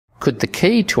Could the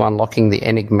key to unlocking the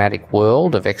enigmatic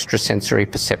world of extrasensory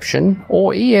perception,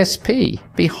 or ESP,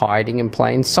 be hiding in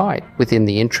plain sight within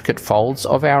the intricate folds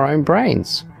of our own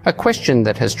brains? A question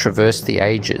that has traversed the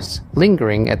ages,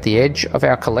 lingering at the edge of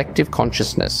our collective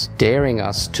consciousness, daring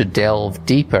us to delve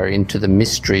deeper into the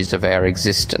mysteries of our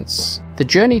existence. The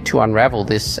journey to unravel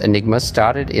this enigma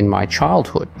started in my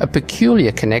childhood. A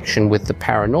peculiar connection with the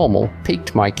paranormal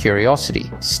piqued my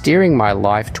curiosity, steering my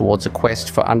life towards a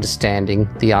quest for understanding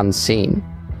the unseen.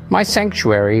 My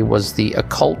sanctuary was the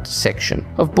occult section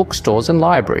of bookstores and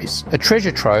libraries, a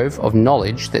treasure trove of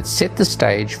knowledge that set the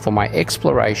stage for my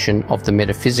exploration of the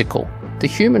metaphysical. The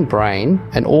human brain,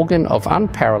 an organ of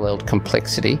unparalleled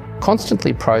complexity,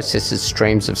 constantly processes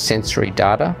streams of sensory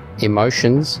data,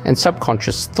 emotions, and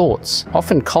subconscious thoughts,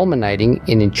 often culminating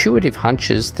in intuitive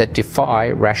hunches that defy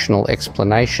rational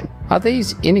explanation. Are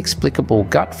these inexplicable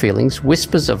gut feelings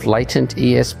whispers of latent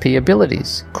ESP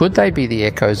abilities? Could they be the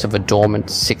echoes of a dormant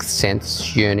sixth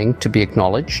sense yearning to be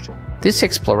acknowledged? This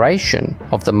exploration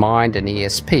of the mind and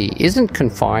ESP isn't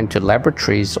confined to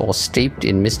laboratories or steeped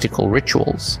in mystical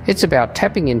rituals. It's about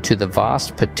tapping into the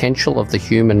vast potential of the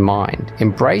human mind,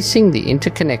 embracing the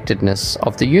interconnectedness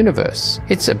of the universe.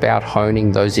 It's about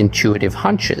honing those intuitive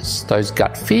hunches, those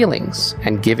gut feelings,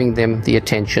 and giving them the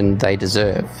attention they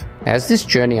deserve. As this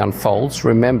journey unfolds,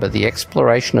 remember the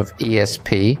exploration of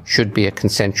ESP should be a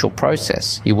consensual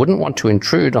process. You wouldn't want to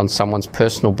intrude on someone's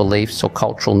personal beliefs or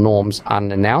cultural norms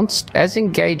unannounced, as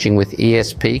engaging with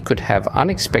ESP could have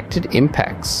unexpected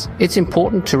impacts. It's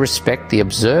important to respect the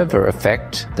observer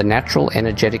effect, the natural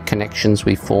energetic connections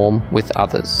we form with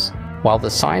others. While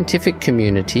the scientific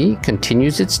community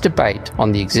continues its debate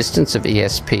on the existence of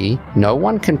ESP, no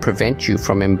one can prevent you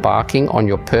from embarking on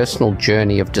your personal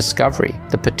journey of discovery.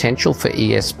 The potential for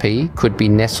ESP could be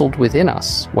nestled within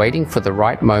us, waiting for the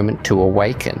right moment to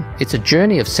awaken. It's a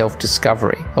journey of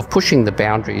self-discovery, of pushing the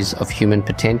boundaries of human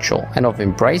potential, and of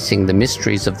embracing the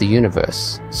mysteries of the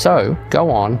universe. So,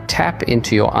 go on, tap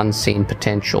into your unseen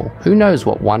potential. Who knows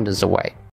what wonders await?